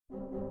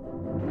Welcome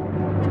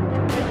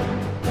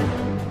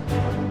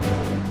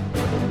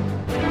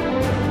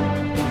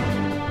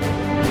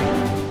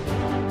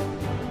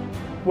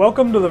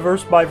to the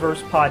Verse by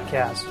Verse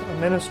podcast, a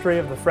ministry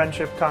of the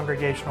Friendship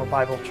Congregational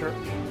Bible Church.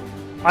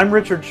 I'm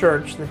Richard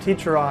Church, the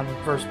teacher on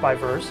Verse by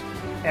Verse,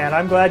 and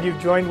I'm glad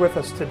you've joined with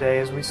us today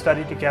as we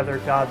study together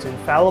God's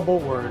infallible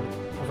Word,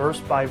 verse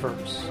by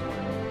verse.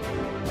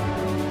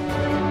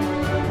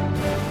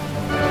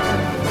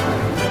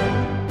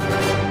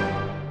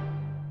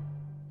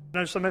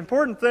 There's some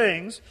important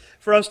things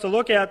for us to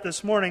look at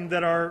this morning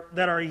that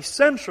are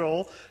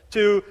essential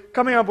to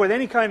coming up with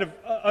any kind of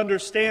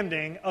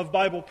understanding of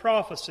Bible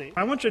prophecy.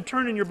 I want you to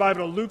turn in your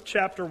Bible to Luke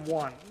chapter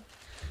 1.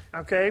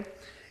 Okay?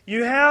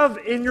 You have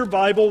in your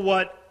Bible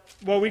what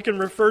we can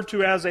refer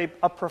to as a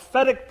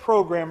prophetic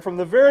program. From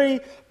the very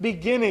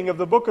beginning of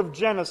the book of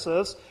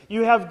Genesis,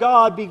 you have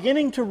God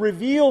beginning to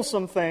reveal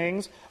some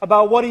things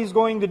about what He's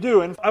going to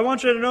do. And I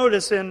want you to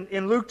notice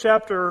in Luke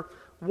chapter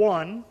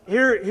 1,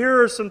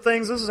 here are some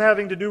things. This is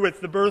having to do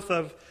with the birth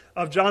of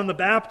John the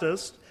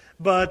Baptist.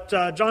 But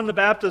John the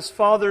Baptist's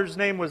father's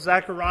name was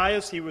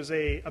Zacharias. He was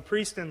a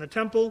priest in the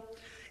temple.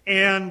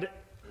 And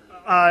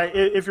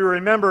if you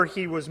remember,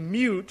 he was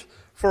mute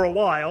for a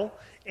while.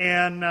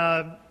 And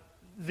when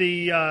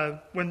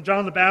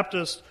John the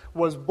Baptist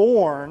was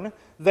born,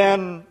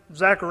 then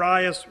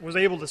Zacharias was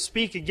able to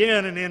speak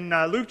again. And in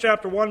Luke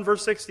chapter 1,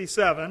 verse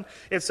 67,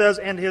 it says,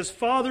 "And his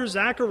father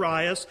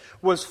Zacharias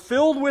was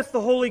filled with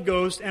the Holy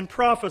Ghost and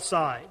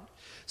prophesied,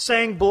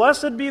 saying,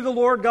 Blessed be the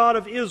Lord God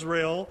of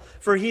Israel,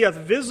 for He hath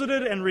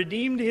visited and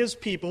redeemed His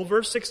people."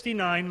 Verse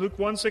 69, Luke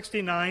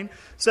 1:69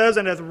 says,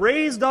 "And hath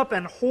raised up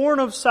an horn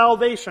of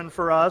salvation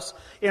for us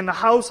in the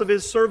house of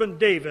His servant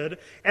David,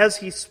 as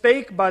He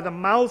spake by the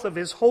mouth of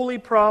His holy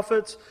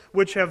prophets,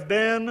 which have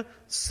been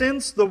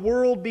since the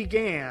world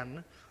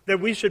began, that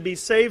we should be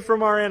saved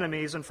from our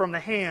enemies and from the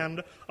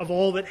hand of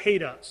all that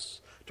hate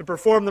us, to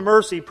perform the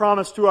mercy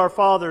promised to our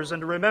fathers, and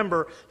to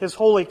remember His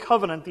holy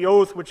covenant, the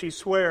oath which He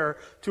sware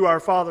to our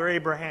father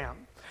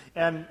Abraham."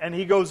 And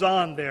he goes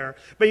on there.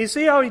 But you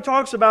see how he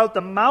talks about the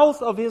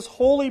mouth of His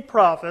holy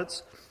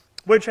prophets,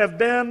 which have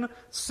been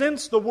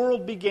since the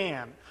world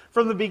began.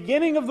 From the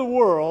beginning of the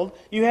world,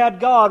 you had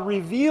God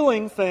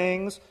revealing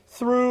things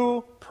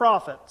through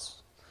prophets.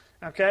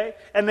 Okay?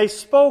 And they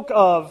spoke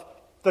of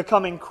the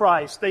coming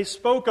Christ. They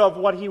spoke of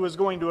what He was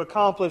going to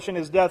accomplish in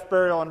His death,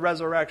 burial, and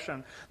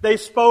resurrection. They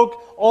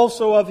spoke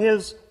also of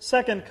His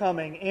second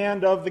coming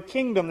and of the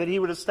kingdom that He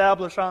would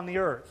establish on the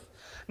earth.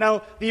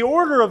 Now, the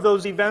order of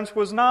those events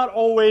was not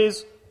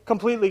always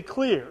completely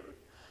clear.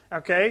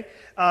 Okay?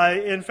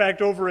 In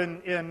fact, over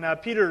in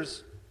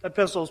Peter's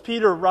epistles,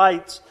 Peter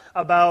writes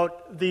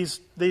about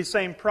these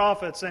same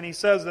prophets, and he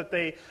says that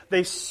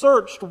they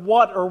searched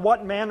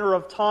what manner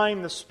of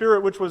time the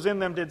Spirit which was in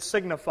them did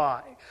signify.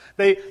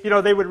 They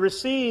would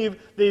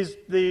receive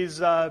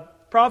these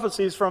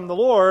prophecies from the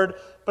Lord,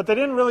 but they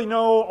didn't really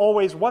know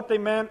always what they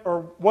meant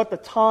or what the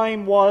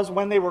time was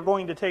when they were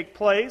going to take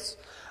place.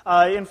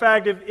 In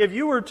fact, if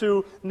you were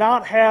to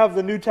not have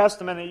the New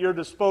Testament at your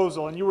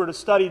disposal and you were to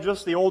study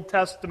just the Old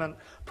Testament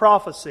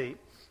prophecy,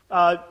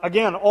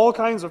 again, all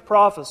kinds of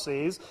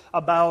prophecies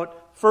about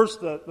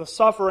first the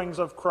sufferings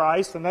of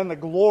Christ and then the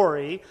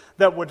glory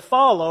that would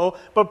follow,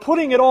 but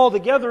putting it all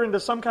together into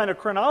some kind of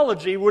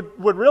chronology would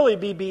really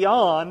be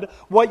beyond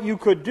what you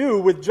could do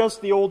with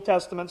just the Old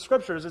Testament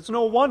Scriptures. It's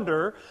no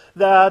wonder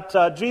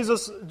that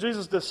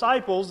Jesus'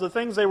 disciples, the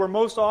things they were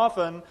most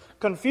often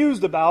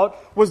confused about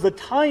was the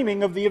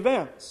timing of the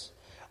events.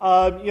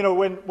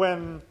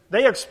 When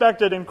they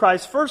expected in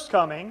Christ's first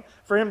coming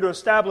for Him to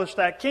establish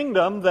that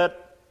kingdom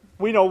that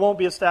we know won't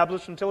be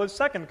established until His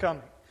second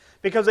coming,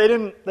 because they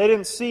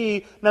didn't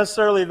see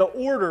necessarily the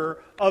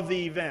order of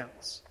the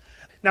events.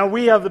 Now,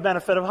 we have the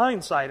benefit of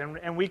hindsight,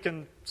 and we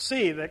can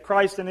see that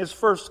Christ in His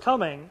first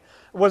coming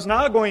was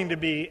not going to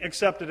be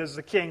accepted as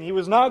the king. He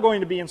was not going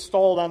to be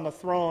installed on the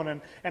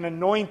throne and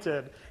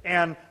anointed,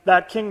 and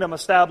that kingdom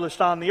established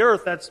on the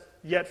earth. That's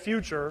yet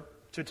future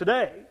to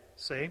today,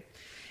 see?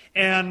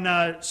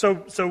 And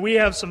so we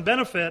have some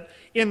benefit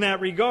in that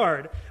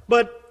regard.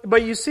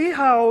 But you see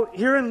how,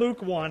 here in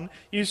Luke 1,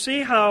 you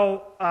see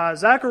how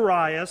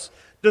Zacharias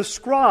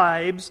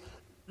describes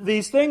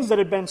these things that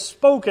had been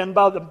spoken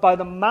by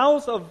the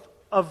mouth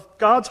of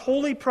God's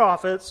holy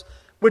prophets,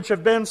 which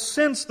have been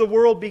since the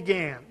world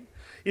began.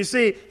 You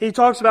see, he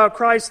talks about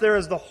Christ there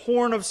as the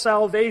horn of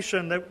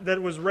salvation that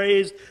was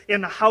raised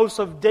in the house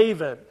of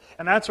David.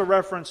 And that's a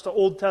reference to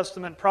Old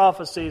Testament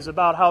prophecies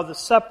about how the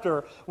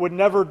scepter would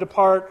never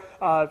depart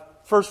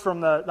first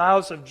from the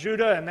house of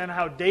Judah, and then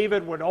how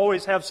David would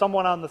always have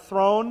someone on the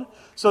throne,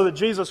 so that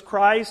Jesus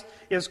Christ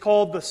is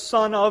called the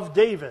Son of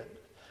David.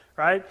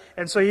 Right?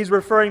 And so he's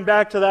referring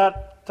back to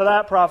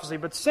that prophecy.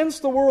 But since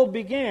the world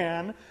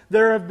began,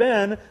 there have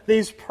been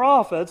these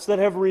prophets that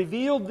have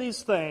revealed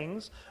these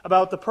things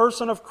about the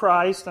person of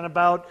Christ and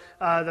about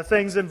the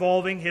things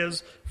involving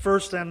His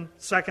first and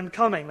second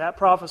coming. That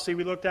prophecy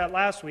we looked at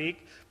last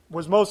week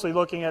was mostly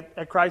looking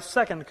at Christ's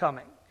second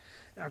coming.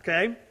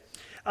 Okay?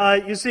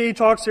 You see, he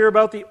talks here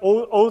about the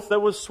oath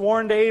that was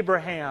sworn to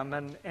Abraham,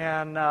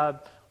 and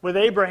with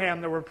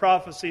Abraham there were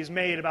prophecies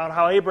made about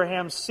how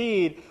Abraham's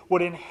seed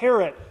would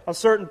inherit a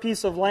certain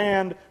piece of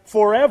land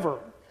forever.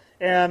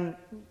 And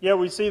yet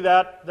we see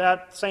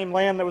that same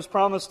land that was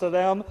promised to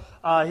them,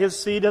 his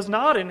seed has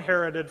not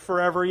inherited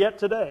forever yet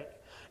today.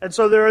 And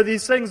so there are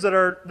these things that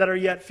are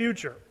yet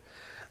future.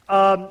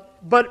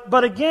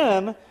 But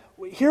again,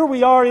 here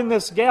we are in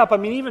this gap. I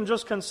mean, even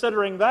just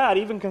considering that,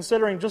 even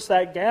considering just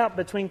that gap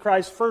between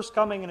Christ's first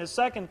coming and His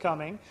second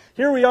coming,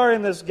 here we are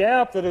in this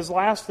gap that has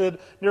lasted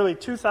nearly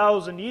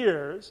 2,000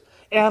 years.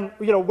 And,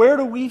 where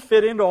do we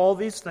fit into all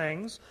these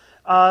things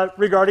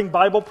regarding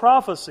Bible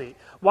prophecy?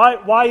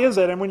 Why is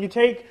it? And when you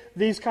take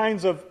these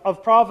kinds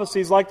of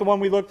prophecies, like the one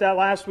we looked at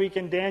last week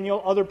in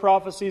Daniel, other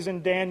prophecies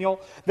in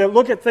Daniel, that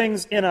look at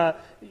things in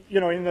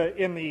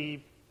the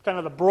kind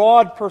of the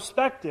broad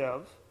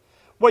perspective,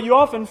 what you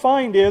often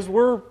find is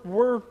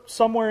we're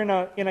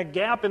somewhere in a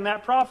gap in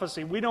that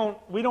prophecy. We don't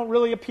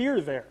really appear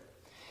there.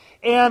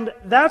 And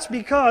that's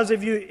because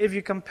if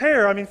you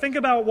compare, I mean, think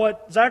about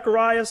what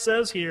Zacharias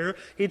says here.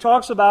 He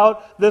talks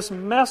about this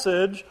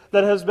message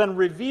that has been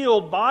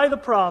revealed by the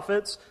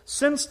prophets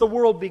since the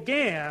world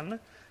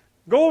began.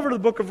 Go over to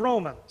the book of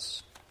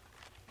Romans.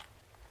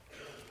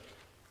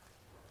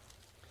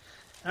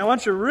 And I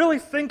want you to really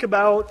think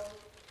about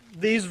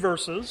these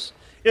verses.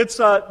 It's,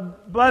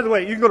 by the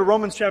way, you can go to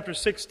Romans chapter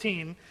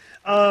 16.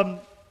 By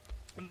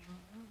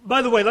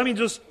the way, let me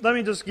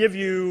just give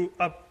you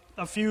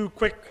a few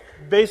quick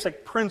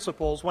basic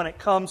principles when it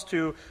comes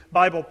to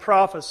Bible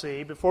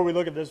prophecy before we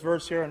look at this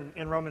verse here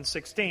in Romans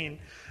 16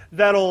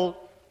 that'll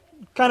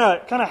kind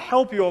of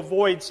help you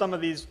avoid some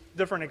of these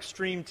different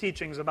extreme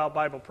teachings about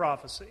Bible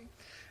prophecy.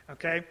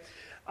 Okay?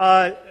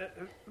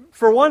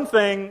 For one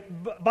thing,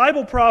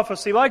 Bible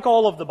prophecy, like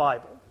all of the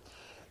Bible,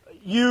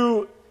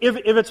 if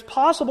it's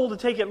possible to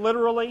take it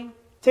literally,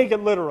 take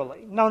it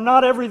literally. Now,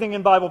 not everything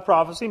in Bible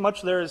prophecy,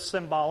 much there is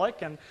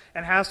symbolic and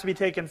has to be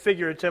taken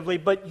figuratively,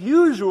 but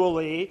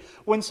usually,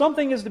 when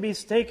something is to be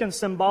taken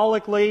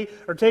symbolically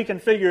or taken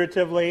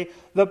figuratively,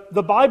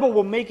 the Bible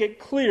will make it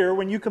clear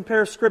when you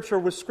compare Scripture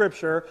with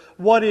Scripture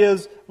what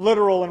is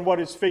literal and what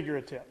is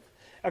figurative.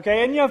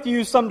 Okay, and you have to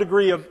use some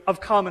degree of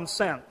common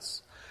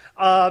sense.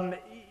 And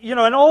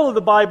all of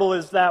the Bible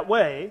is that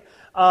way.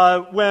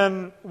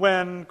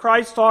 When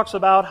Christ talks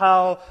about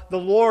how the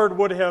Lord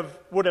would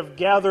have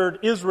gathered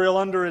Israel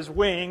under His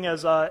wing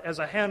as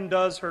a hen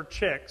does her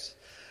chicks,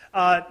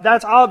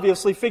 that's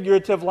obviously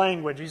figurative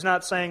language. He's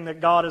not saying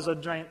that God is a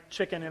giant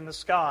chicken in the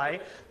sky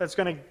that's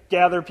going to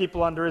gather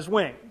people under His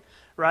wing,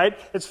 right?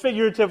 It's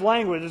figurative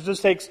language. It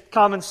just takes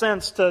common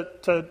sense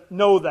to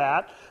know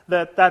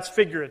that's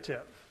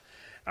figurative.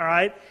 All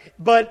right,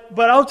 but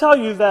I'll tell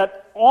you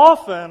that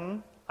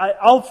often.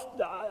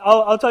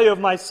 I'll tell you of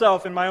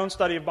myself in my own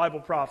study of Bible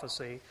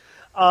prophecy.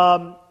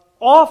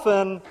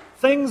 Often,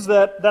 things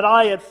that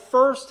I at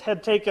first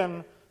had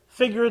taken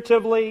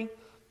figuratively,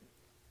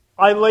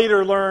 I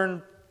later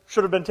learned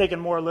should have been taken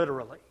more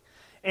literally.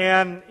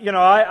 And,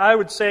 I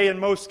would say in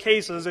most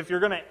cases, if you're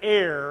going to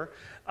err,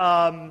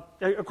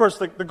 of course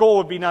the goal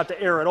would be not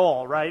to err at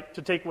all, right?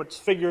 To take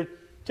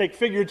take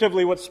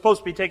figuratively what's supposed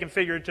to be taken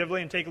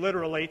figuratively and take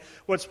literally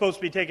what's supposed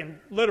to be taken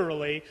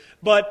literally.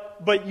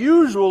 But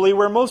usually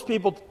where most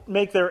people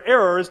make their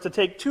error is to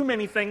take too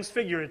many things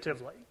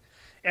figuratively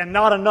and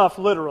not enough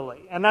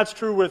literally. And that's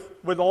true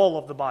with all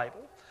of the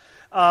Bible.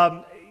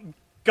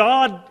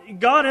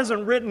 God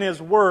hasn't written His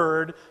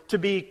Word to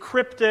be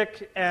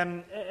cryptic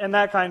and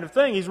that kind of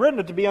thing. He's written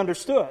it to be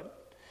understood.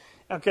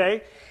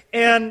 Okay?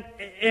 And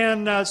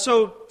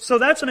so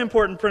that's an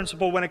important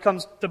principle when it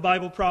comes to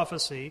Bible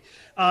prophecy,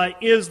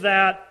 is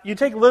that you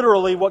take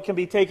literally what can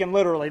be taken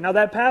literally. Now,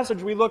 that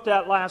passage we looked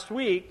at last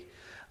week,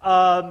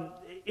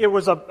 it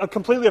was a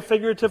completely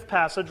figurative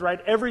passage, right?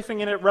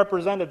 Everything in it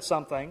represented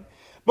something.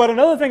 But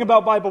another thing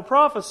about Bible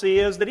prophecy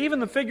is that even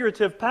the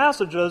figurative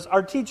passages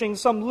are teaching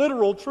some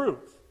literal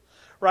truth,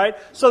 right?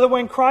 So that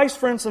when Christ,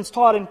 for instance,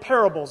 taught in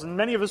parables, and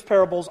many of His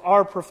parables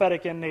are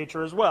prophetic in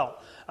nature as well,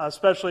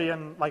 especially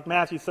in like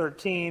Matthew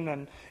 13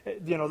 and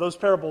those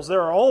parables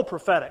there are all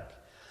prophetic.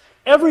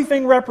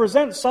 Everything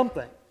represents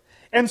something.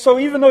 And so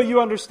even though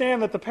you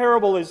understand that the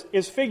parable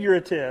is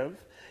figurative,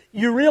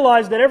 you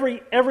realize that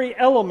every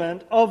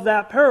element of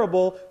that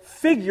parable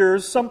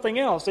figures something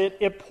else.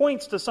 It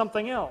points to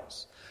something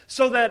else.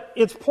 So that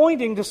it's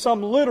pointing to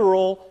some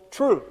literal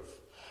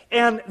truth.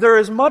 And there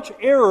is much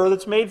error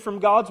that's made from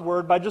God's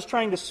Word by just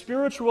trying to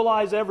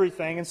spiritualize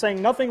everything and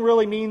saying nothing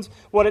really means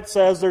what it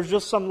says. There's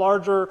just some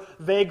larger,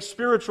 vague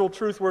spiritual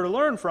truth we're to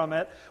learn from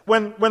it.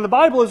 When the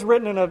Bible is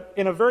written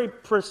in a very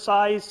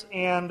precise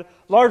and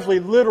largely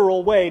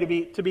literal way to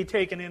be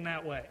taken in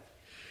that way.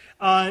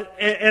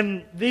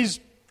 And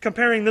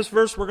comparing this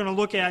verse we're going to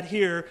look at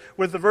here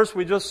with the verse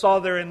we just saw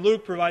there in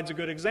Luke provides a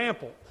good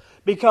example.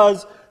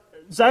 Because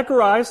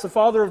Zacharias, the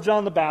father of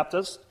John the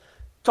Baptist,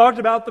 talked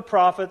about the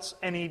prophets,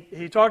 and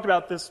he talked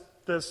about this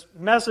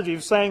message. He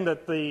was saying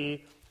that the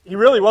he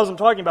really wasn't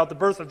talking about the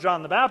birth of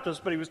John the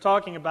Baptist, but he was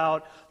talking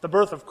about the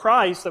birth of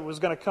Christ that was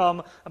going to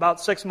come about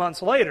 6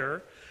 months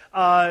later,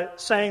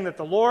 saying that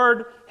the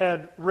Lord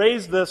had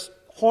raised this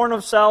horn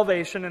of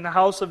salvation in the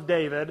house of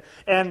David,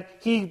 and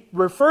he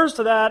refers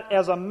to that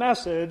as a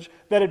message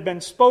that had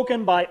been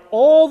spoken by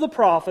all the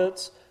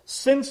prophets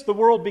since the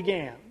world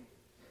began.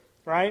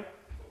 Right?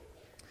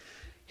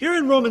 Here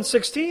in Romans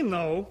 16,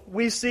 though,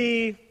 we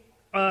see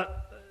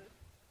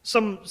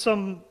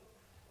some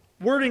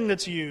wording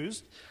that's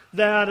used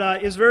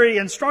that is very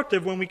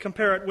instructive when we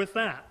compare it with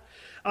that.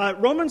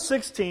 Romans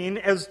 16,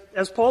 as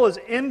Paul is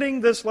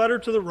ending this letter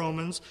to the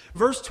Romans,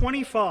 verse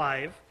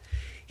 25,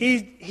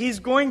 he's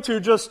going to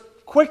just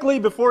quickly,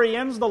 before he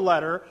ends the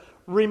letter,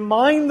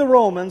 remind the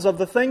Romans of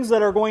the things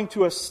that are going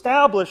to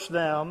establish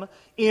them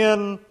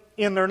in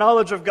their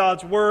knowledge of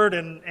God's Word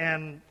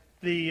and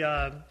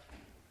the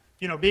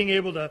being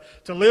able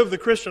to live the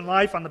Christian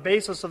life on the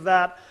basis of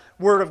that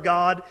Word of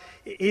God.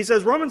 He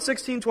says, Romans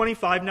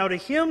 16:25, now to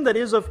him that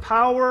is of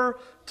power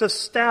to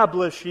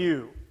establish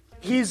you.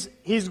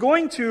 He's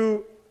going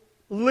to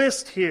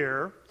list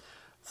here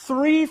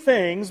 3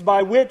 things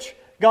by which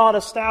God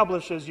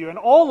establishes you. And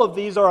all of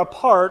these are a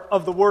part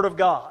of the Word of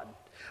God.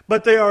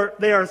 But they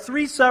are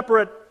 3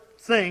 separate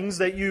things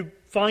that you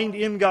find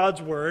in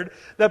God's Word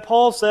that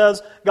Paul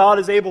says God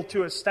is able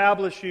to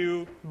establish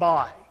you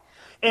by.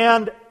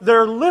 And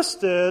they're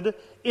listed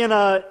in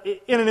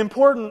an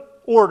important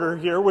order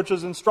here, which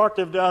is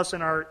instructive to us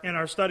in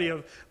our study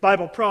of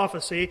Bible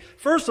prophecy.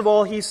 First of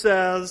all, he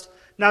says,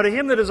 now to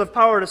him that is of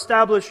power to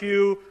establish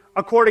you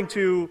according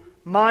to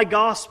my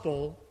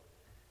gospel.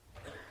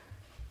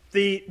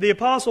 The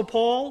Apostle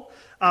Paul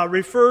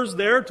refers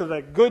there to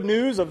the good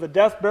news of the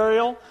death,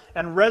 burial,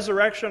 and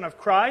resurrection of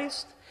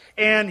Christ.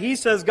 And he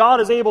says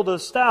God is able to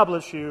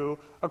establish you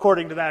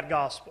according to that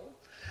gospel.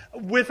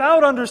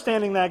 Without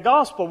understanding that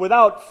gospel,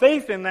 without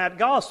faith in that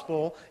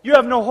gospel, you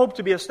have no hope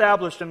to be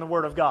established in the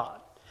Word of God.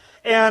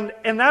 And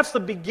that's the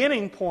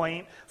beginning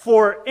point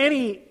for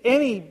any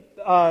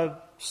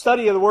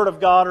study of the Word of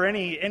God or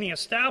any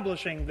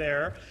establishing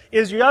there,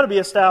 is you got to be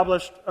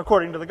established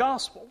according to the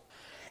gospel.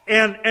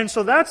 And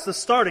so that's the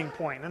starting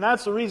point, and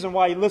that's the reason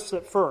why he lists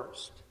it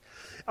first.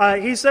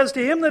 He says,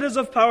 to him that is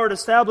of power to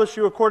establish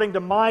you according to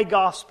my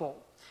gospel.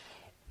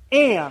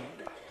 And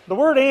the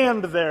word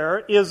 "and"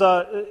 there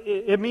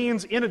it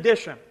means in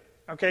addition.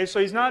 Okay, so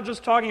he's not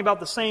just talking about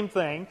the same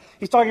thing.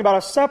 He's talking about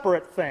a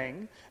separate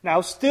thing.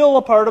 Now, still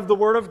a part of the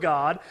Word of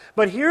God.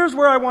 But here's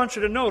where I want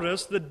you to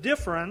notice the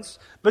difference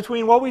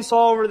between what we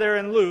saw over there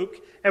in Luke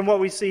and what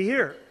we see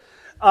here.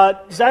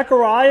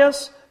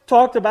 Zacharias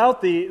talked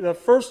about the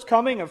first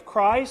coming of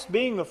Christ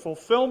being the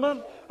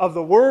fulfillment of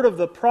the word of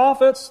the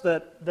prophets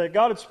that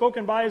God had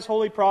spoken by His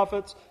holy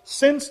prophets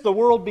since the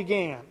world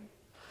began.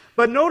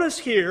 But notice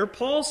here,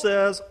 Paul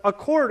says,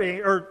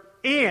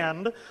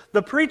 and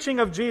the preaching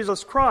of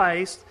Jesus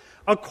Christ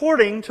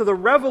according to the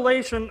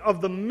revelation of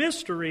the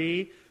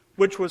mystery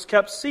which was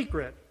kept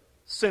secret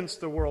since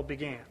the world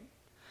began.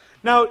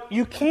 Now,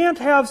 you can't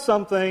have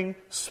something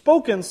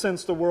spoken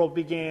since the world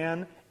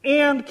began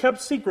and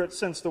kept secret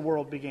since the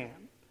world began.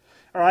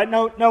 All right.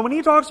 Now, when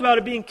he talks about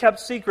it being kept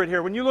secret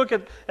here, when you look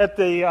at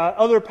the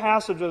other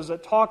passages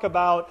that talk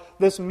about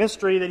this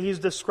mystery that he's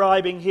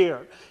describing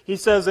here, he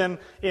says in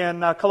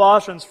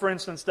Colossians, for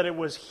instance, that it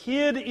was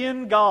hid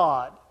in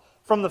God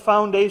from the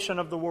foundation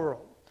of the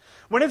world.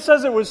 When it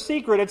says it was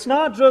secret, it's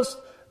not just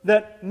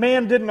that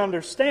man didn't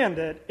understand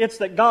it, it's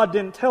that God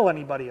didn't tell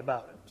anybody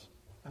about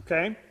it.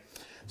 Okay?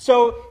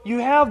 So you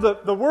have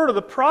the word of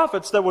the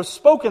prophets that was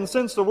spoken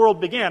since the world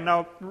began.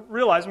 Now,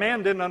 realize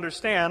man didn't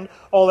understand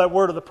all that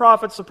word of the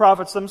prophets. The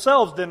prophets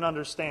themselves didn't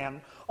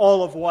understand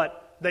all of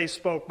what they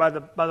spoke by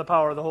the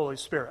power of the Holy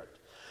Spirit.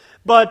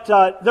 But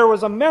there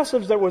was a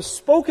message that was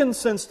spoken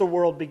since the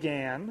world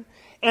began.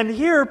 And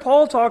here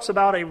Paul talks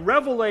about a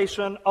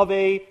revelation of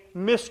a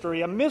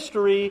mystery. A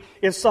mystery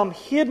is some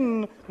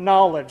hidden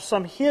knowledge,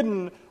 some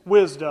hidden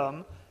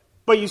wisdom.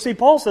 But you see,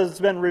 Paul says it's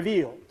been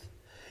revealed.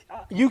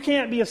 You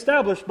can't be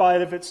established by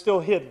it if it's still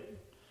hidden,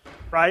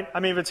 right? I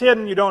mean, if it's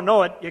hidden, you don't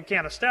know it, it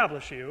can't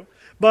establish you.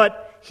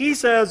 But he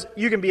says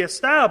you can be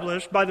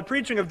established by the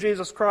preaching of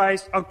Jesus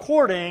Christ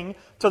according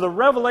to the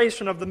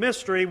revelation of the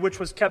mystery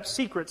which was kept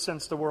secret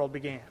since the world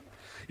began.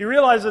 You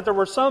realize that there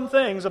were some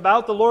things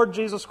about the Lord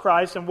Jesus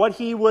Christ and what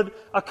He would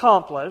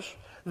accomplish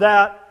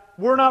that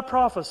were not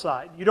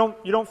prophesied. You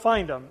don't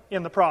find them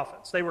in the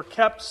prophets. They were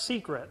kept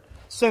secret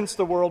since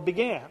the world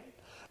began.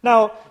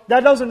 Now,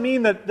 that doesn't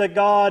mean that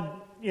God,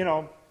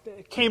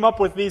 came up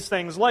with these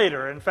things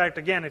later. In fact,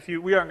 again,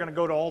 we aren't going to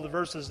go to all the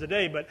verses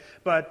today, but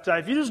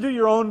if you just do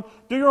your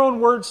own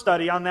word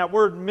study on that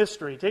word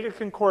mystery, take a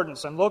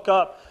concordance and look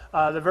up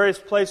the various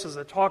places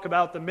that talk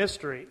about the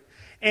mystery,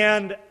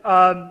 and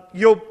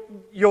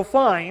you'll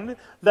find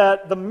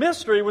that the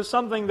mystery was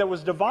something that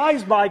was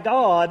devised by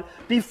God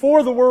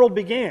before the world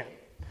began.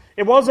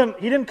 He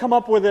didn't come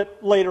up with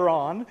it later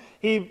on.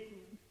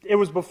 It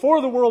was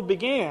before the world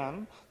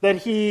began that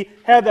He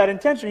had that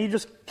intention. He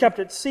just kept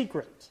it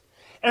secret.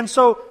 And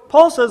so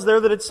Paul says there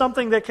that it's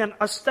something that can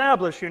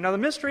establish you. Now the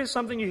mystery is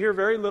something you hear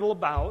very little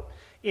about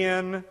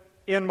in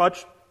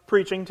much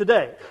preaching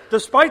today,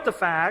 despite the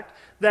fact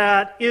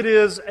that it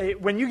is,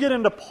 when you get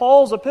into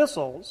Paul's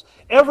epistles,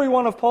 every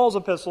one of Paul's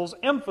epistles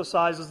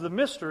emphasizes the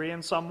mystery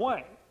in some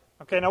way.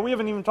 Okay, now we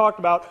haven't even talked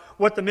about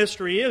what the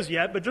mystery is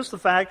yet, but just the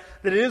fact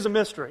that it is a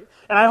mystery.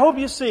 And I hope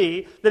you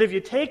see that if you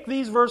take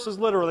these verses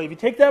literally, if you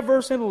take that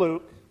verse in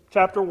Luke,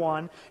 chapter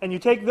 1, and you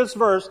take this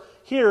verse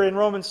here in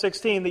Romans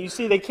 16, that you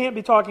see they can't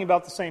be talking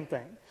about the same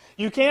thing.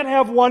 You can't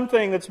have one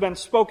thing that's been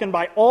spoken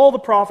by all the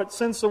prophets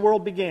since the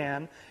world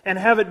began and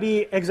have it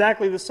be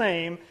exactly the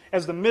same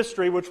as the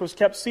mystery which was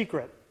kept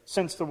secret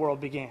since the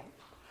world began.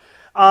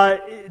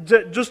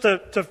 Just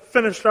to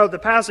finish out the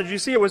passage, you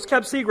see it was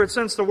kept secret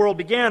since the world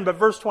began, but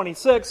verse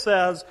 26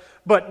 says,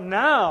 "But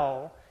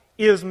now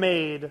is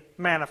made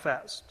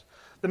manifest."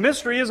 The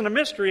mystery isn't a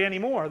mystery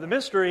anymore. The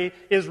mystery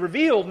is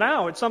revealed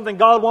now. It's something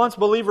God wants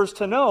believers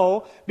to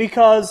know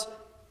because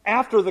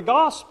after the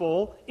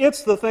gospel,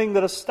 it's the thing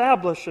that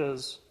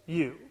establishes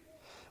you.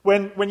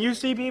 When you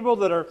see people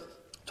that are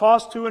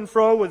tossed to and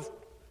fro with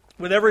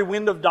every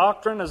wind of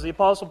doctrine, as the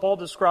Apostle Paul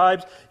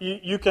describes,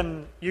 you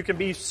can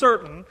be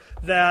certain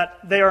that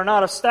they are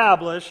not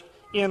established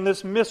in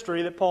this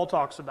mystery that Paul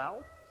talks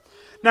about.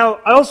 Now,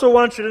 I also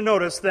want you to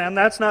notice then,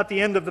 that's not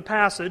the end of the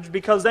passage,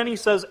 because then he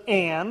says,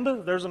 and,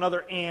 there's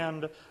another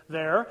and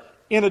there,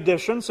 in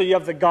addition. So you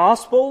have the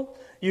gospel,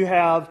 you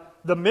have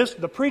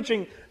the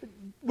preaching,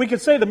 we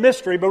could say the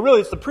mystery, but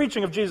really it's the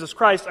preaching of Jesus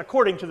Christ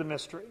according to the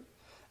mystery.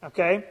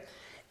 Okay?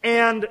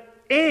 And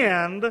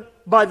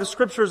by the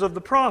scriptures of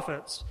the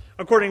prophets,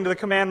 according to the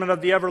commandment of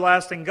the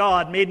everlasting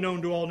God, made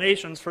known to all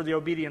nations for the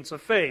obedience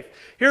of faith.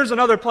 Here's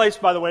another place,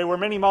 by the way, where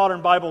many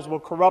modern Bibles will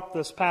corrupt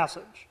this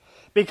passage.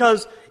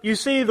 Because you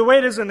see, the way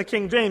it is in the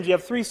King James, you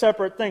have three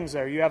separate things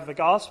there. You have the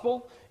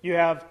gospel, you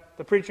have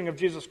the preaching of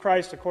Jesus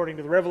Christ according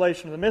to the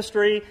revelation of the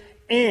mystery,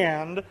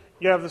 and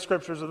you have the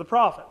scriptures of the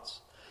prophets.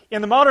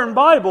 In the modern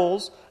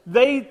Bibles,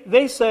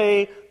 they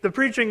say the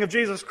preaching of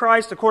Jesus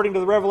Christ according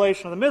to the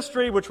revelation of the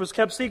mystery, which was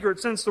kept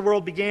secret since the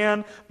world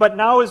began, but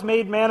now is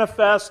made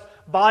manifest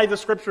by the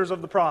scriptures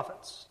of the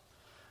prophets.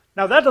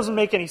 Now that doesn't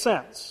make any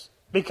sense,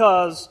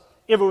 because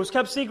if it was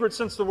kept secret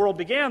since the world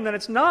began, then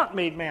it's not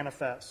made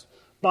manifest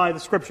by the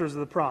scriptures of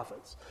the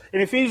prophets. In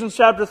Ephesians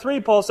chapter 3,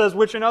 Paul says,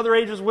 which in other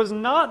ages was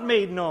not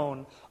made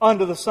known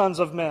unto the sons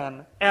of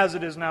men, as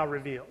it is now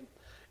revealed.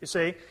 You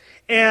see?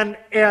 And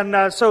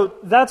so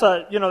that's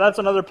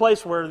another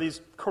place where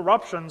these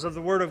corruptions of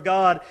the Word of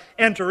God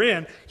enter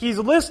in. He's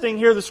listing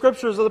here the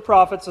scriptures of the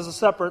prophets as a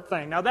separate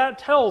thing. Now that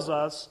tells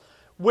us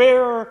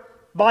where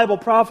Bible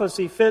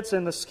prophecy fits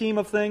in the scheme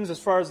of things as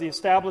far as the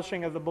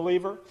establishing of the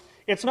believer.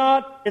 It's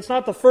not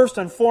the first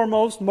and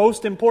foremost,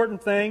 most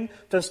important thing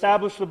to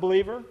establish the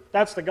believer.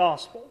 That's the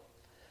gospel.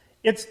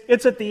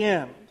 It's at the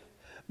end.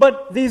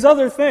 But these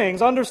other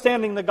things,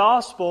 understanding the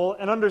gospel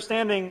and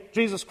understanding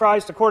Jesus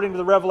Christ according to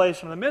the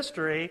revelation of the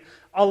mystery,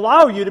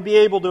 allow you to be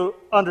able to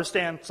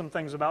understand some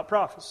things about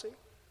prophecy.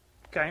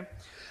 Okay?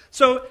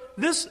 So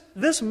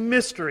this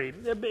mystery,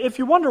 if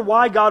you wonder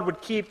why God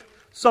would keep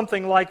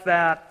something like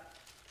that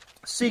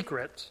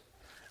secret,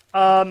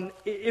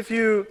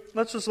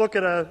 let's just look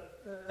at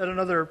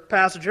another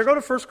passage here. Go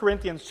to 1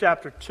 Corinthians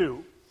chapter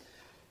 2.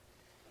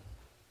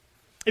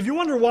 If you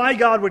wonder why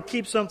God would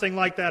keep something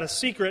like that a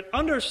secret,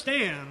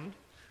 understand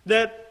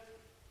that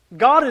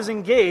God is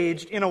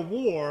engaged in a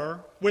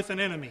war with an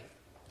enemy.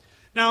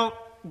 Now,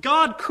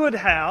 God could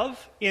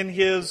have, in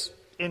His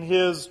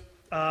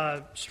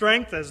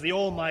strength as the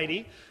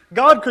Almighty,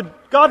 God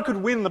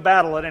could win the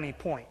battle at any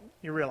point,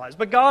 you realize.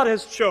 But God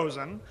has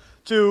chosen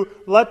to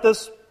let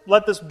this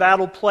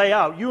battle play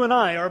out. You and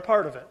I are a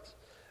part of it.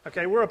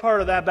 Okay, we're a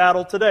part of that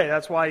battle today.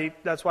 That's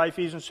why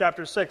Ephesians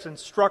chapter 6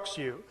 instructs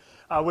you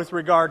with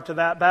regard to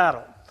that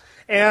battle.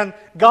 And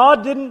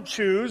God didn't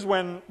choose,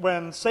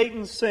 when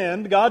Satan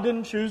sinned, God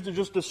didn't choose to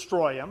just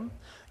destroy him.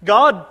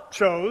 God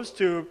chose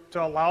to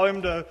allow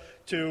him to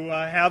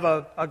have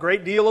a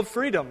great deal of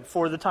freedom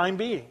for the time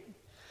being.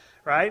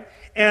 Right?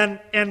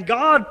 And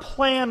God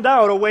planned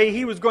out a way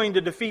He was going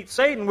to defeat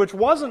Satan, which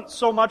wasn't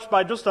so much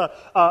by just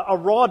a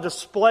raw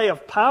display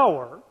of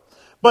power,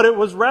 but it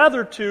was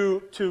rather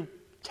to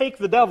take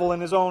the devil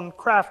in his own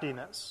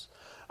craftiness.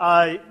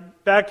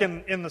 Back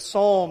in the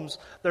Psalms,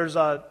 there's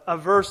a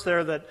verse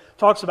there that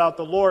talks about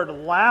the Lord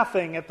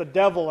laughing at the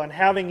devil and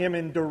having him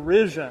in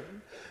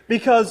derision.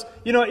 Because,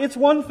 it's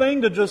one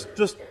thing to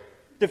just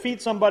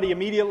defeat somebody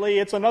immediately.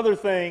 It's another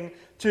thing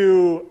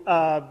to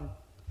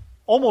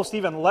almost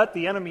even let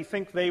the enemy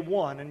think they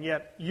won and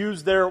yet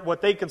use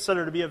what they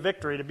consider to be a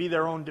victory to be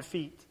their own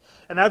defeat.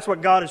 And that's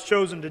what God has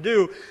chosen to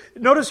do.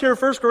 Notice here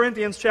 1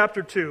 Corinthians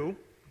chapter 2.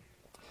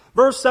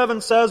 Verse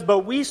 7 says, "But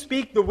we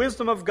speak the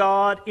wisdom of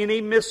God in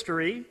a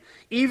mystery,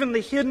 even the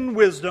hidden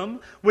wisdom,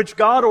 which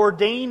God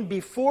ordained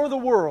before the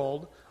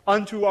world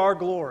unto our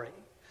glory."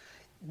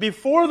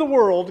 Before the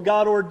world,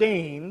 God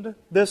ordained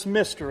this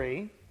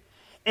mystery,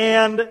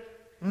 and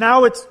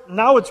now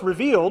it's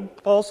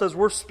revealed. Paul says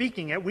we're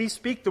speaking it. We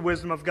speak the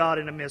wisdom of God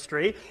in a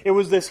mystery. It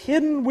was this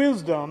hidden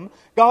wisdom.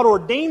 God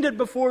ordained it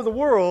before the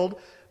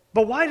world.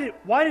 But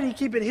why did he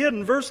keep it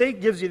hidden? Verse 8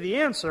 gives you the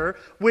answer,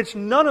 which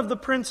none of the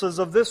princes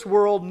of this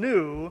world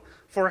knew,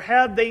 for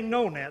had they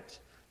known it,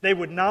 they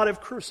would not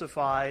have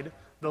crucified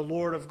the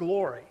Lord of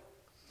glory.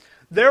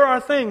 There are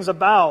things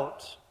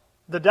about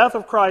the death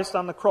of Christ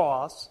on the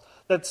cross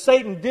that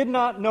Satan did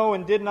not know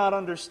and did not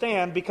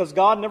understand because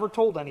God never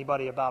told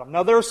anybody about them.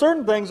 Now, there are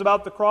certain things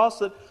about the cross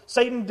that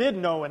Satan did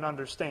know and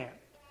understand,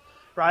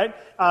 right?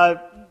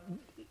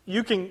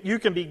 You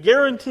can be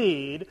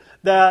guaranteed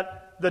that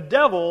the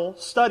devil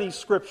studies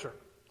Scripture.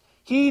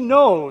 He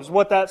knows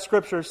what that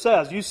Scripture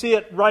says. You see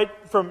it right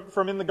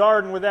from in the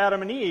garden with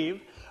Adam and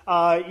Eve.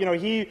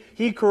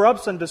 He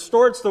corrupts and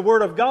distorts the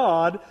Word of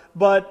God,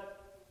 but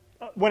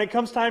when it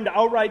comes time to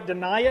outright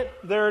deny it,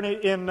 there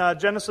in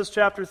Genesis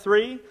chapter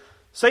 3,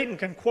 Satan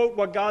can quote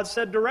what God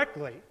said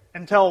directly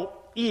and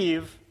tell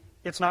Eve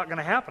it's not going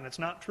to happen. It's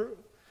not true.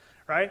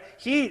 Right?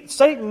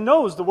 Satan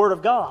knows the Word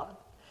of God.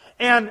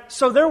 And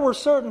so there were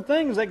certain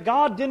things that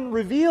God didn't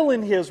reveal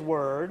in His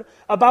Word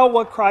about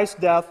what Christ's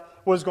death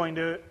was going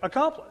to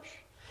accomplish.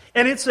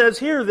 And it says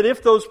here that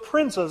if those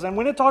princes, and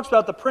when it talks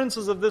about the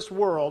princes of this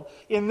world,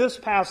 in this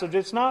passage,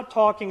 it's not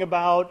talking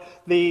about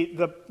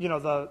the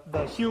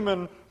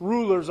human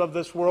rulers of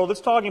this world.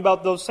 It's talking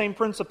about those same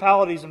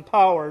principalities and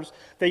powers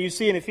that you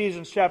see in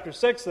Ephesians chapter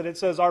 6 that it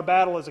says our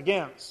battle is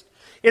against.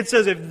 It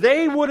says if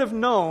they would have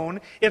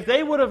known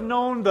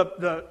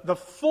the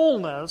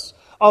fullness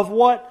of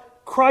what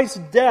Christ's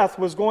death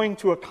was going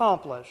to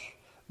accomplish,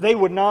 they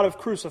would not have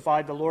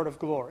crucified the Lord of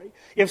glory.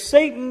 If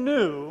Satan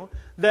knew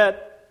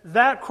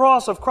that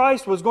cross of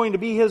Christ was going to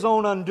be his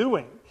own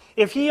undoing,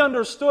 if he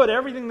understood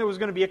everything that was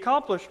going to be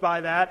accomplished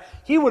by that,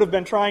 he would have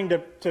been trying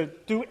to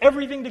do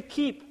everything to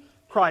keep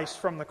Christ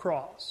from the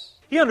cross.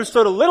 He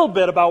understood a little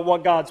bit about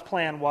what God's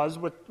plan was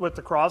with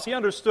the cross. He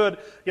understood,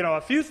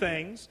 a few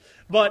things,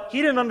 but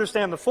he didn't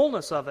understand the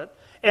fullness of it.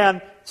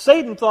 And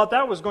Satan thought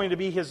that was going to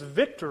be his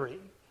victory,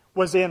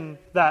 was in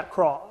that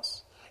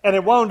cross. And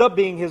it wound up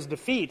being his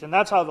defeat. And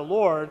that's how the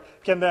Lord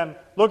can then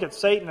look at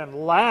Satan and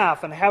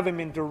laugh and have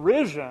him in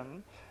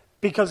derision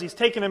because he's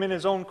taken him in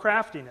his own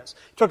craftiness.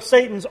 Took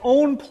Satan's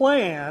own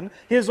plan,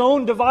 his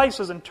own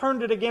devices, and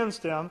turned it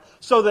against him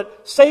so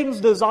that Satan's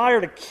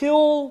desire to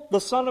kill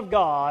the Son of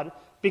God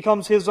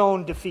becomes his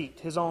own defeat,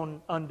 his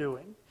own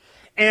undoing.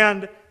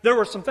 And there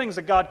were some things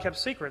that God kept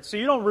secret. So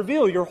you don't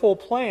reveal your whole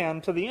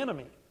plan to the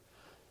enemy.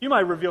 You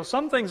might reveal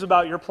some things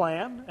about your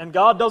plan, and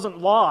God doesn't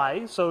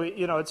lie. So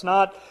it's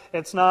not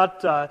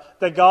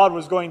that God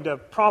was going to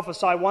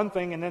prophesy one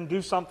thing and then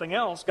do something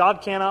else.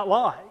 God cannot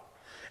lie,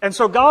 and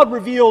so God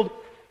revealed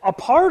a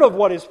part of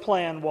what His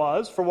plan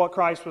was for what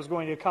Christ was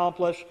going to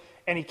accomplish,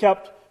 and He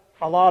kept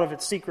a lot of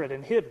it secret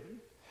and hidden.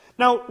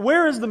 Now,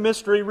 where is the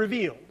mystery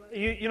revealed?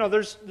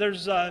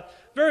 There's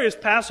various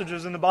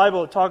passages in the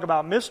Bible that talk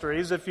about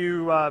mysteries. If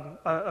you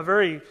a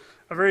very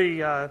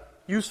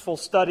useful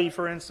study,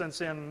 for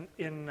instance,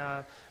 in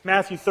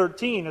Matthew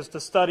 13 is to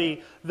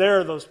study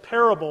there those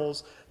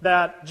parables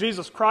that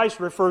Jesus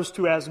Christ refers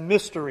to as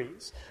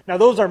mysteries. Now,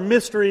 those are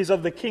mysteries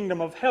of the kingdom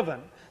of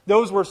heaven.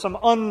 Those were some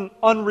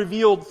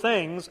unrevealed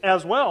things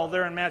as well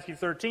there in Matthew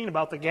 13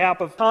 about the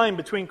gap of time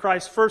between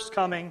Christ's first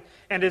coming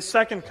and His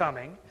second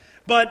coming.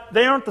 But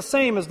they aren't the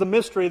same as the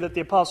mystery that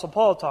the Apostle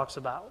Paul talks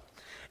about.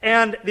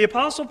 And the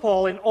Apostle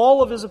Paul, in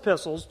all of his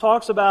epistles,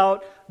 talks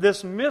about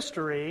this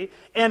mystery,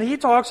 and he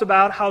talks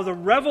about how the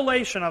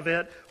revelation of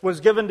it was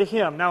given to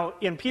him. Now,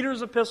 in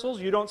Peter's epistles,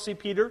 you don't see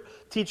Peter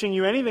teaching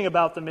you anything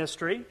about the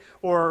mystery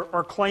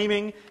or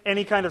claiming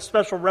any kind of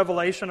special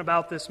revelation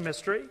about this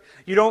mystery.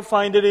 You don't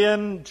find it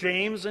in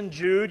James and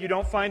Jude. You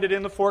don't find it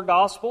in the four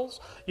Gospels.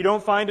 You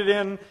don't find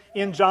it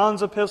in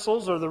John's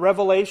epistles or the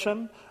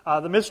Revelation.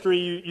 The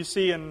mystery you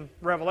see in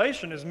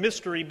Revelation is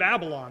Mystery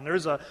Babylon. There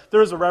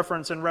is a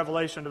reference in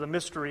Revelation to the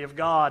mystery of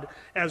God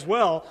as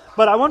well.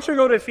 But I want you to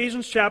go to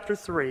Ephesians chapter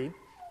 3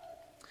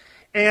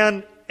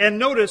 and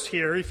notice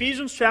here,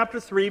 Ephesians chapter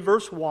 3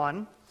 verse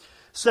 1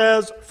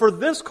 says, "For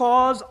this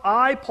cause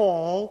I,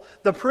 Paul,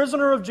 the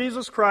prisoner of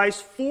Jesus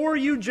Christ, for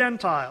you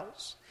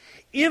Gentiles,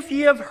 if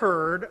ye have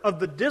heard of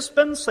the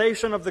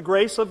dispensation of the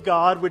grace of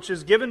God, which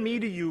is given me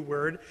to you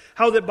ward,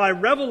 how that by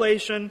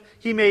revelation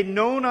He made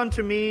known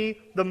unto me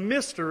the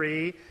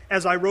mystery,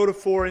 as I wrote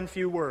afore in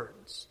few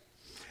words."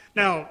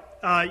 Now,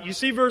 you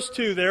see verse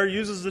 2 there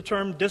uses the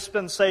term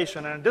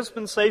dispensation. And a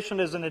dispensation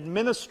is an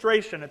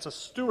administration. It's a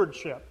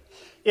stewardship.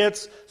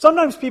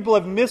 Sometimes people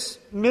have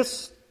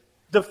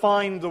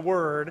misdefined the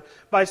word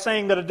by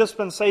saying that a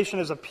dispensation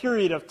is a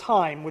period of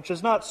time, which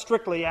is not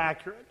strictly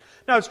accurate.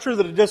 Now, it's true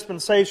that a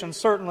dispensation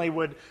certainly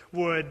would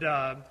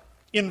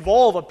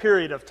involve a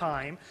period of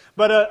time,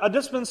 but a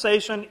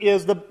dispensation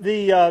is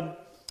the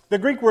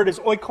Greek word is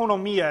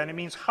oikonomia, and it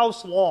means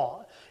house law.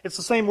 It's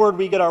the same word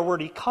we get our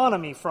word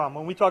economy from.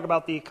 When we talk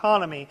about the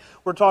economy,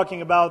 we're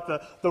talking about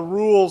the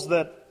rules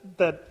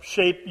that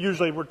shape.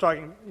 Usually, we're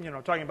talking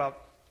about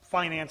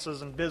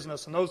finances and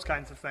business and those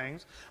kinds of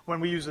things when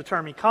we use the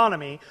term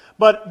economy.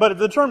 But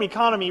the term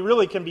economy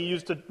really can be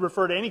used to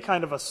refer to any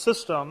kind of a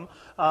system,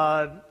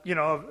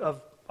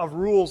 of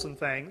rules and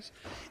things.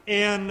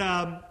 And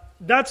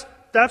that's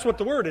what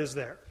the word is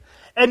there.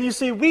 And you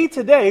see, we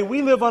today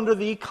live under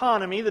the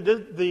economy,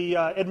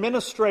 the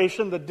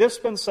administration, the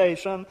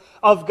dispensation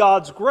of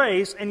God's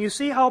grace, and you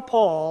see how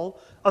Paul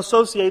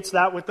associates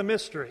that with the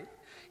mystery.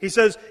 He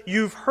says,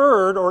 you've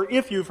heard, or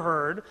if you've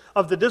heard,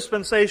 of the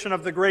dispensation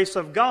of the grace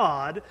of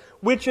God,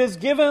 which is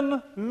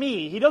given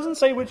me. He doesn't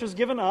say which is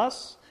given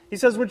us. He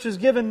says which is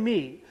given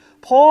me.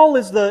 Paul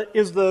is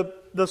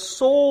the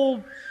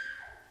sole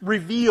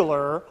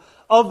revealer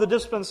of the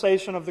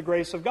dispensation of the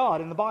grace of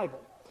God in the Bible.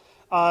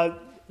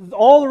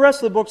 All the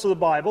rest of the books of the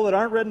Bible that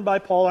aren't written by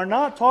Paul are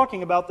not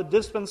talking about the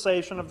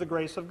dispensation of the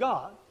grace of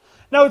God.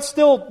 Now, it's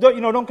still,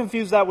 don't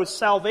confuse that with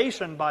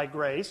salvation by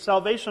grace.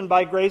 Salvation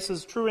by grace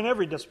is true in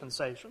every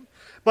dispensation.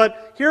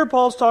 But here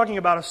Paul's talking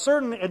about a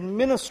certain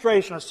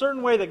administration, a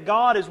certain way that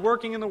God is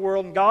working in the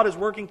world and God is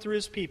working through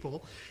His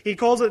people. He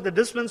calls it the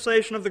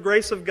dispensation of the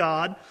grace of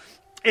God,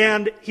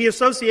 and he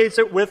associates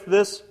it with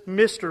this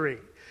mystery.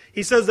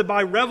 He says that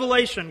by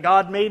revelation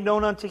God made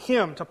known unto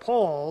him, to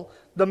Paul,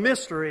 the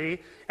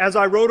mystery, as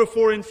I wrote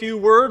afore in few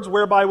words,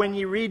 whereby when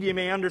ye read ye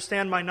may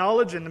understand my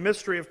knowledge in the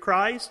mystery of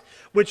Christ,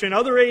 which in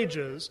other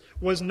ages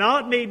was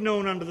not made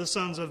known unto the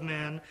sons of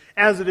men,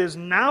 as it is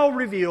now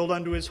revealed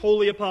unto His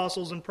holy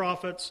apostles and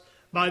prophets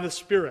by the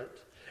Spirit.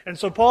 And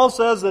so Paul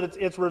says that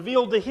it's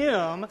revealed to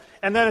him,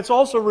 and then it's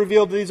also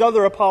revealed to these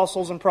other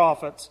apostles and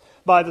prophets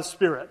by the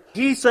Spirit.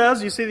 He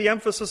says, you see the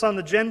emphasis on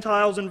the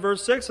Gentiles in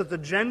verse 6, that the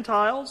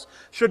Gentiles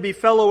should be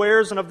fellow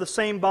heirs and of the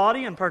same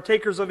body and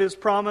partakers of His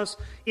promise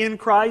in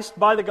Christ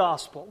by the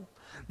gospel.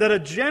 That a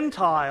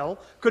Gentile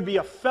could be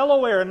a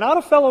fellow heir, not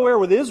a fellow heir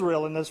with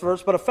Israel in this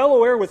verse, but a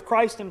fellow heir with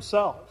Christ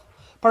Himself.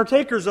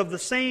 Partakers of the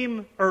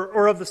same,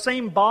 or of the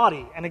same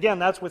body, and again,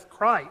 that's with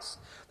Christ,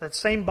 that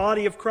same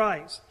body of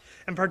Christ.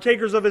 And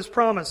partakers of His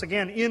promise,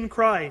 again, in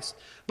Christ,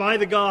 by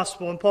the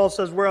gospel. And Paul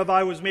says, whereof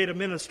I was made a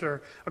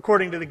minister,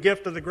 according to the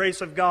gift of the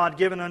grace of God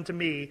given unto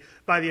me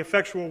by the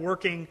effectual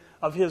working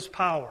of His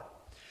power.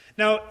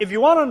 Now, if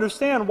you want to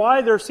understand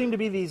why there seem to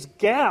be these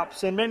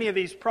gaps in many of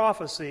these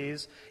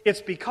prophecies,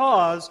 it's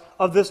because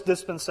of this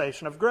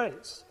dispensation of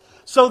grace.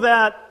 So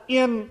that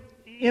in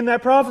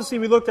that prophecy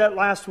we looked at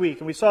last week,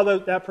 and we saw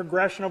that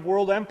progression of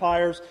world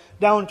empires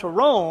down to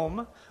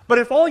Rome. But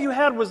if all you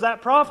had was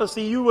that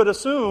prophecy, you would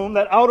assume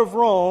that out of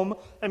Rome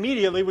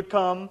immediately would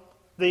come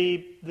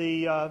the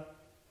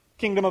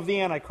kingdom of the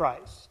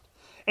Antichrist.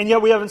 And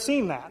yet we haven't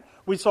seen that.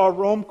 We saw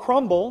Rome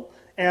crumble,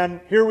 and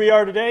here we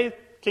are today,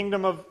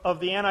 kingdom of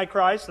the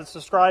Antichrist that's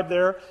described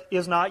there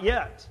is not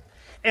yet.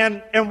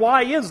 And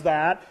why is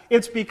that?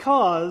 It's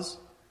because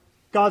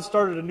God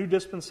started a new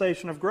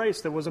dispensation of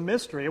grace that was a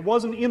mystery. It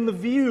wasn't in the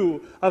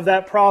view of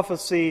that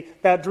prophecy,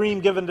 that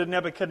dream given to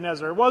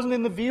Nebuchadnezzar. It wasn't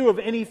in the view of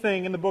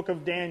anything in the book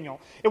of Daniel.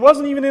 It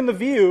wasn't even in the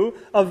view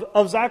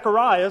of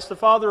Zacharias, the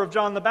father of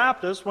John the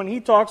Baptist, when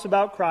he talks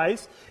about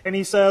Christ, and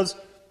he talks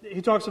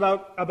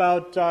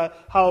about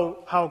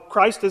how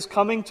Christ is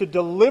coming to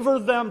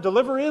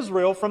deliver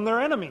Israel from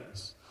their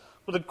enemies.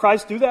 Well, did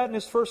Christ do that in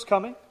His first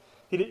coming?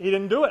 He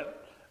didn't do it.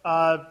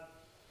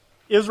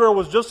 Israel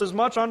was just as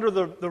much under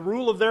the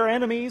rule of their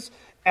enemies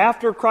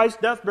after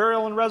Christ's death,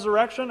 burial, and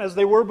resurrection as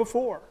they were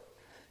before.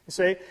 You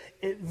see,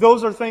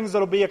 those are things that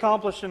will be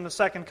accomplished in the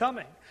second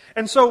coming.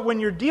 And so when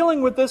you're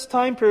dealing with this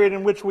time period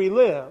in which we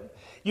live,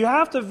 you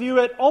have to view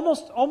it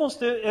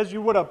almost as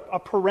you would a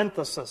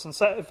parenthesis. In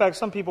fact,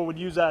 some people would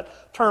use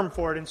that term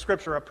for it in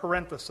Scripture, a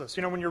parenthesis.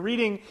 You know, when you're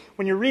reading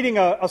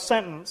a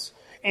sentence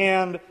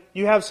and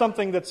you have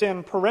something that's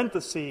in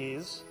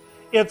parentheses,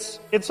 it's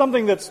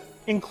something that's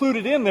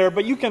included in there,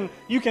 but you can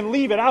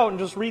leave it out and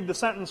just read the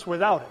sentence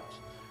without it,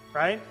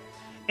 right?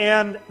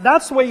 And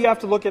that's the way you have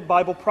to look at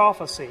Bible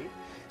prophecy.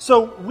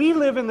 So we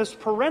live in this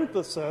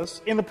parenthesis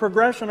in the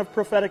progression of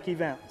prophetic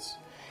events.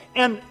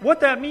 And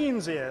what that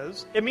means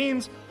is, it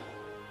means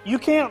you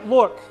can't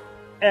look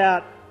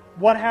at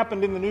what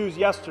happened in the news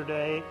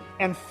yesterday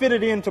and fit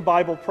it into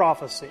Bible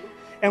prophecy.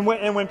 And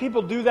when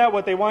people do that,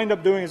 what they wind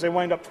up doing is they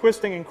wind up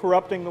twisting and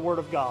corrupting the Word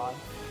of God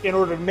in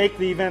order to make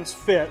the events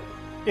fit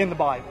in the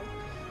Bible.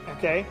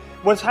 Okay?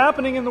 What's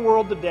happening in the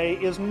world today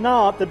is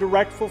not the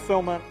direct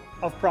fulfillment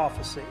of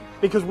prophecy.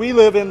 Because we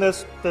live in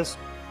this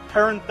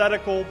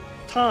parenthetical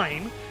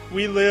time.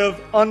 We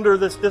live under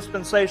this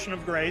dispensation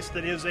of grace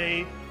that is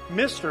a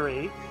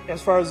mystery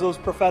as far as those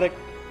prophetic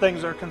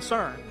things are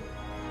concerned.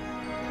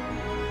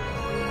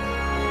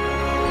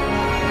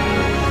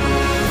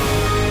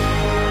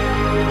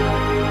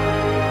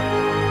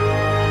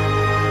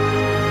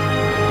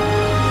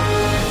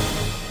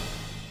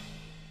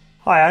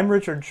 Hi, I'm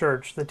Richard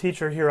Church, the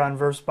teacher here on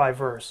Verse by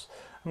Verse.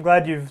 I'm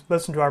glad you've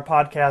listened to our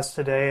podcast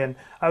today, and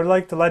I would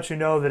like to let you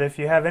know that if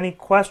you have any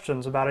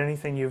questions about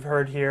anything you've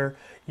heard here,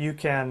 you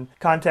can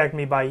contact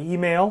me by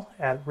email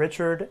at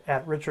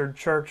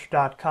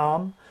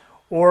richard@richardchurch.com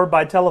or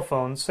by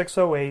telephone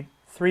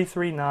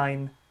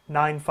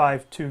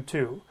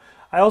 608-339-9522.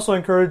 I also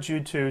encourage you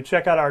to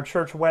check out our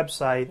church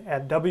website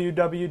at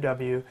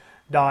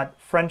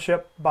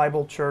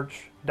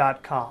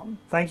www.friendshipbiblechurch.com.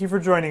 Thank you for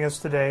joining us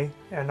today,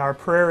 and our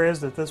prayer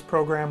is that this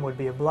program would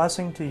be a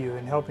blessing to you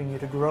in helping you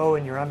to grow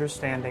in your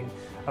understanding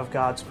of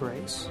God's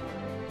grace.